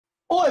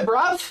Oi,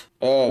 bruv!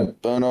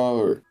 Burn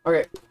over.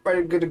 Okay,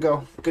 ready, good to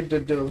go. Good to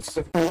do.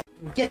 So,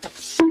 get the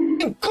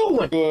f***ing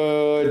going!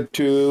 Good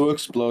to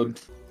explode.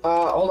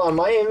 Hold on,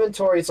 my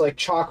inventory's like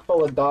chock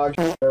full of dog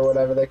shit or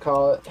whatever they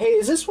call it. Hey,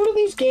 is this one of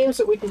these games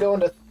that we can go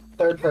into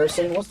third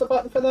person? What's the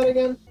button for that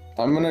again?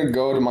 I'm gonna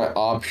go to my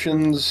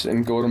options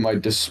and go to my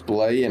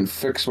display and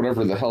fix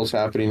whatever the hell's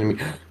happening to me.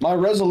 My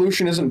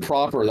resolution isn't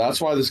proper.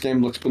 That's why this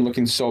game been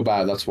looking so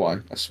bad. That's why.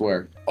 I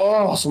swear.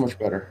 Oh, so much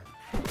better.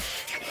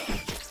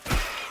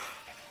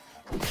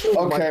 Ooh,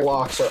 Okay. my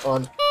blocks are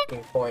on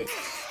f***ing point.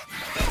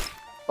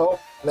 Oh,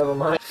 never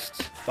mind.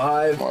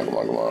 5. Come on, come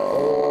on, come on.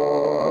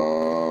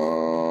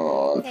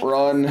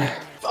 Run.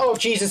 Oh,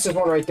 Jesus, there's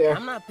one right there.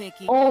 I'm not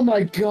picky. Oh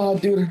my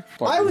god, dude.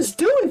 I was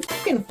doing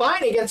fucking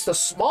fine against a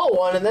small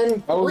one, and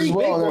then three big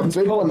ones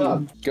pulled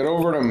up. Get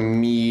over to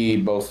me,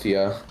 both of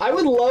ya. I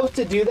would love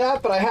to do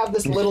that, but I have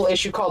this little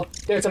issue called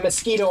there's a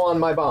mosquito on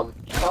my bum.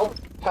 Help,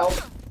 help,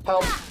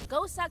 help.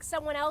 Go suck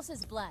someone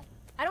else's blood.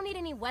 I don't need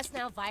any West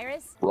Nile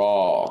virus.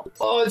 Raw.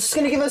 Oh, it's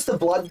gonna give us the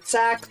blood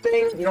sac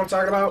thing. You know what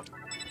I'm talking about?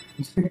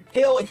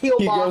 Heal He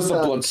goes the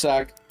blood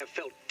sack. I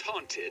felt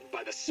taunted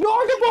by the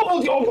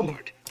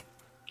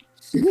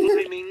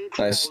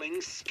Nice.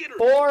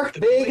 4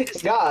 big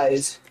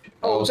guys.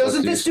 Oh,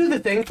 doesn't this do the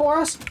thing for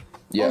us?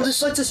 Yes. Oh,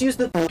 this lets us use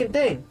the fucking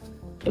thing.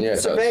 Yeah, it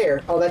does.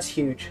 Surveyor. Oh, that's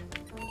huge.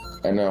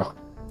 I know.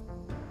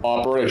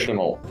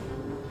 Operational.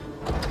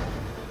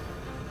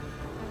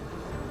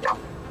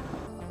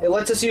 It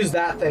lets us use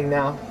that thing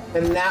now.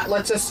 And that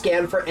lets us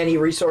scan for any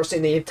resource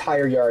in the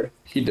entire yard.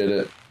 He did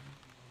it.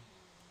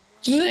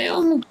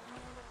 Damn.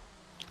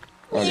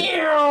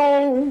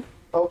 Okay.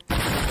 Oh.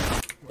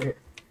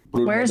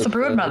 Where's the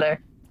brood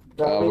mother?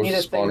 No, we need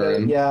a thing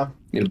to, yeah.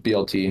 Need a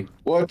BLT.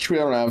 Which we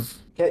don't have.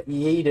 Get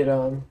yeeted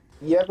on.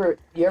 You ever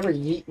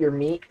yeet your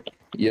meat?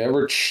 You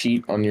ever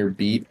cheat on your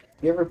beat?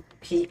 You ever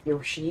peat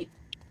your sheet?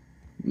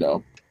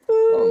 No. I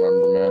don't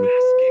remember, man.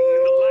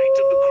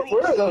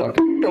 Where the f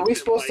are we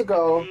supposed to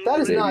go? That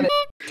is not it.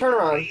 Turn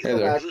around. Hey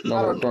there.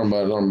 No, don't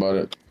about it. Don't about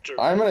it.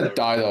 I'm gonna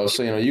die though,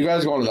 so you know, you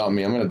guys going without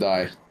me. I'm gonna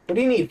die. What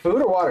do you need?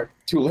 Food or water?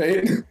 Too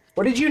late.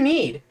 What did you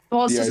need?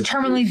 Well, it's just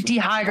terminally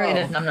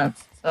dehydrated and I'm not.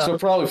 So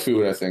probably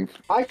food, I think.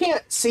 I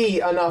can't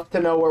see enough to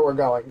know where we're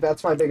going.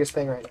 That's my biggest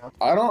thing right now.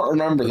 I don't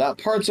remember. That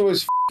part's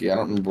always f***y. I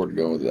don't remember where to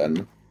go with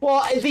that.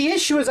 Well, the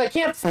issue is I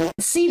can't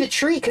see the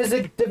tree because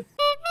the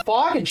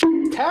fog and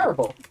is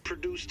terrible.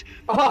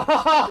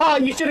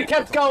 You should have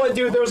kept going,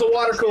 dude. There was a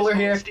water cooler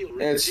here.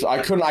 I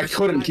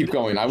couldn't keep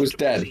going. I was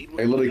dead.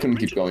 I literally couldn't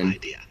keep going.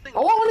 I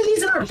want one of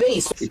these in our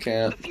base. We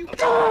can't.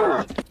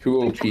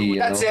 Too OP, you know?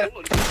 That's it.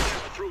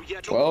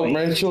 Well,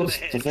 Rachel,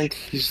 I think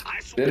he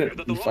did it.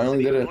 He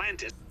finally did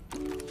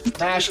it.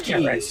 Mash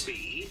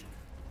keys.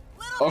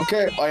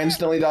 Okay, I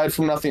instantly died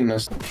from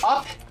nothingness.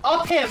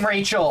 Up him,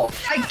 Rachel.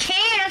 I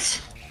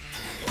can't.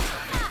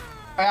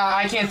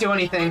 I can't do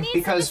anything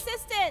because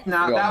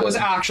that was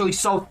actually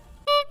so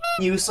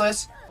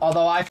useless.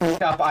 Although I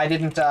f***ed up, I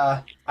didn't.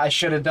 I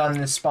should have done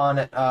this spawn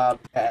at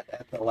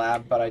the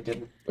lab, but I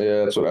didn't.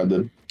 Yeah, that's what I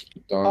did.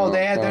 Oh,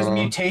 there's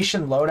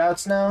mutation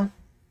loadouts now.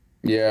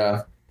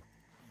 Yeah.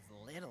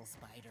 Little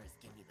spiders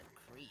give me the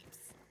creeps.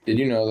 Did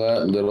you know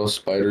that little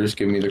spiders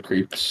give me the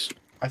creeps?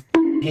 I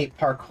hate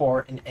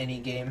parkour in any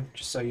game,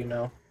 just so you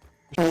know.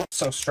 It's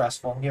so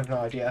stressful. You have no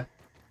idea.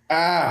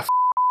 Ah,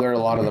 there are a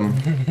lot of them.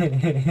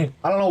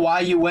 I don't know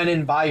why you went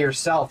in by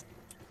yourself.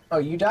 Oh,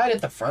 you died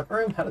at the front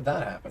room? How did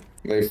that happen?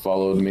 They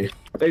followed me.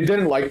 They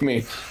didn't like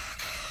me.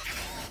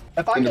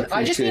 If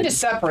I just need to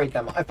separate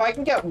them. If I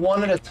can get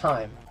one at a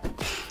time.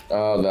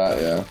 Oh, that,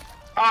 yeah.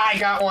 I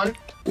got one.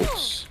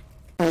 Whoops.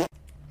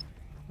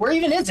 Where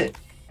even is it?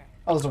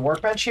 Oh, there's a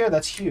workbench here?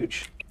 That's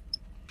huge.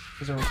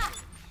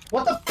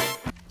 What the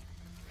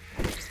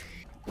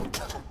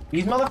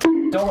These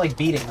motherfuckers don't like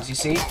beatings, you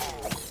see?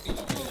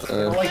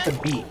 They don't like the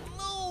beat.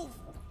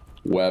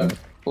 Web.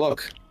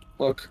 Look.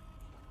 Look.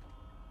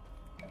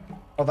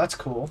 Oh, that's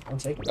cool. I'm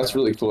taking That's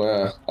really cool,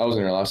 yeah. I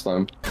wasn't here last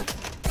time.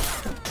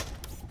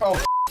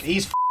 Oh,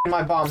 he's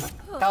my bum.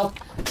 Help.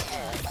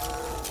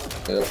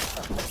 Yep.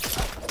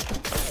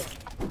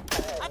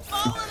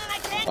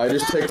 I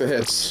just take the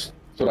hits.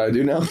 That's what I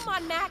do now. Come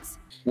on, Max.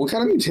 What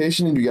kind of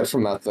mutation did you get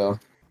from that, though?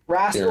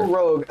 Rascal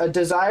Rogue. A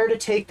desire to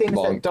take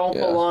things that don't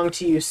belong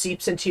to you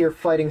seeps into your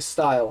fighting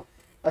style.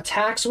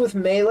 Attacks with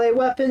melee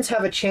weapons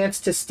have a chance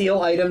to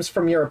steal items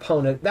from your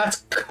opponent.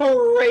 That's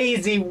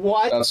crazy,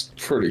 what? That's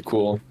pretty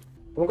cool.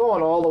 I'm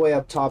going all the way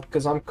up top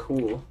because I'm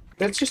cool.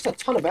 There's just a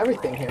ton of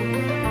everything here.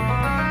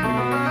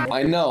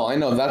 I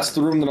know. That's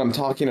the room that I'm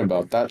talking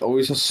about. That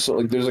always has so,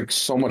 like, there's like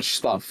so much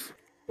stuff.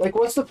 Like,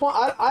 what's the point?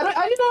 I'm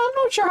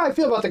not sure how I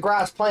feel about the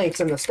grass planks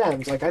and the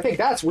stems. Like, I think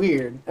that's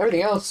weird.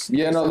 Everything else.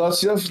 Yeah, no,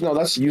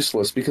 that's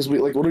useless because we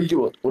like what are we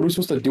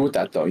supposed to do with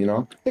that though? You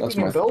know? I think we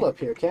can build up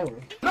here, can't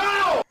we?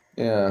 No!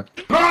 Yeah.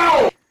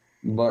 No!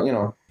 But you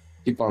know,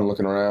 keep on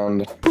looking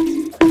around.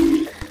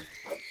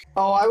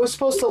 Oh, I was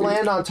supposed to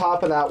land on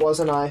top of that,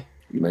 wasn't I?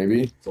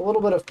 Maybe. It's a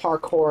little bit of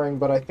parkouring,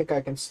 but I think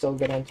I can still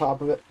get on top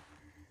of it.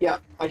 Yeah,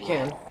 I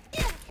can.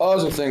 Oh,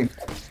 there's a thing.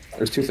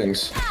 There's 2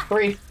 things.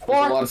 3, 4.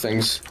 There's a lot of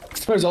things.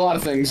 There's a lot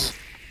of things.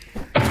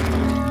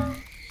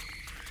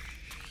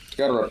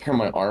 Gotta repair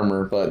my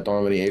armor, but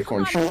don't have any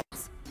acorn shit.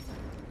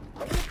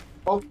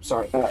 Oh,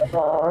 sorry.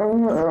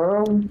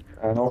 Ow.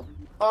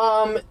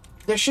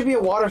 There should be a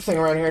water thing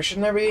around here,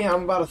 shouldn't there be?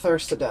 I'm about to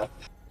thirst to death.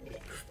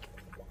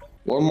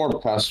 One more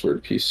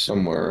password piece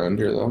somewhere around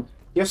here, though.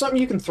 You have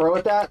something you can throw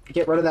at that?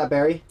 Get rid of that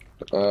berry?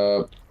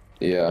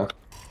 Yeah.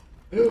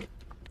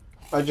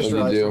 I just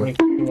realized how many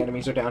f***ing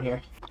enemies are down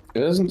here. It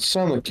doesn't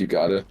sound like you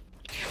got it.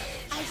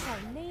 I shall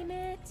name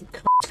it.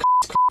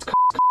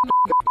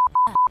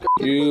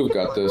 You've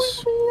got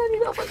this.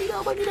 Where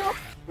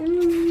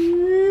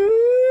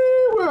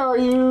are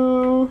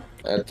you?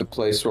 At the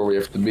place where we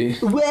have to be.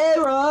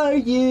 Where are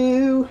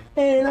you?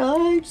 And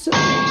I'm so...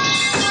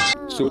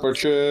 Super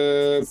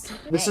chip.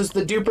 This is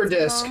the duper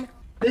disc.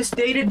 This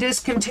data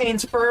disc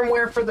contains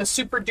firmware for the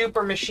super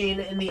duper machine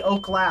in the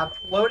Oak Lab.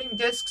 Loading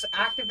discs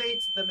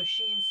activates the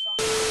machine's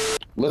software.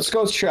 Let's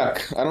go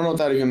check. I don't know what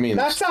that even means.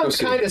 That sounds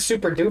kind of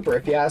super duper,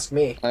 if you ask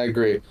me. I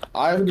agree.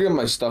 I have to get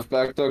my stuff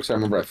back though, because I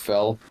remember I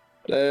fell.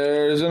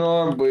 There's an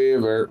orb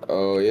weaver.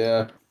 Oh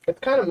yeah. It's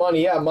kind of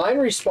money. Yeah, mine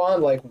respawned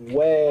like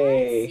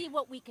way. Let's see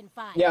what we can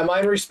find. Yeah,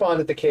 mine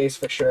respawned at the case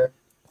for sure.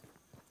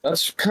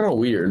 That's kind of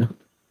weird.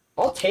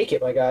 I'll take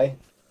it, my guy.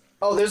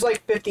 Oh, there's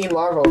like 15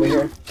 larvae over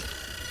here.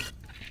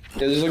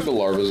 Yeah, this is like the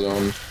larva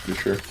zone, for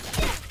sure.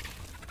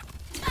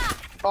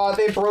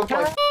 They broke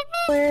my...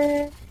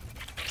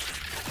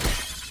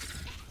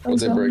 What'd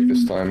they break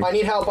this time? I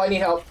need help, I need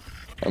help.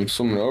 I'm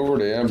swimming over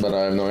to you, but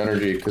I have no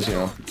energy, because, you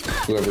know,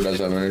 whoever does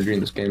have energy in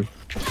this game.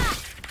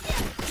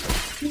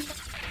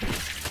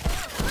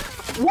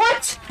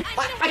 What?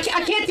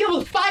 I can't deal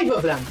with 5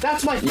 of them.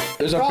 That's my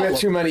There's a bit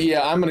too many.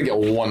 Yeah, I'm gonna get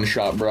one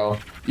shot, bro.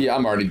 Yeah,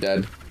 I'm already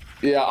dead.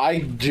 Yeah,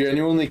 I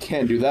genuinely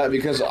can't do that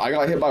because I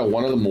got hit by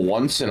one of them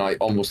once and I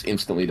almost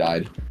instantly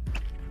died.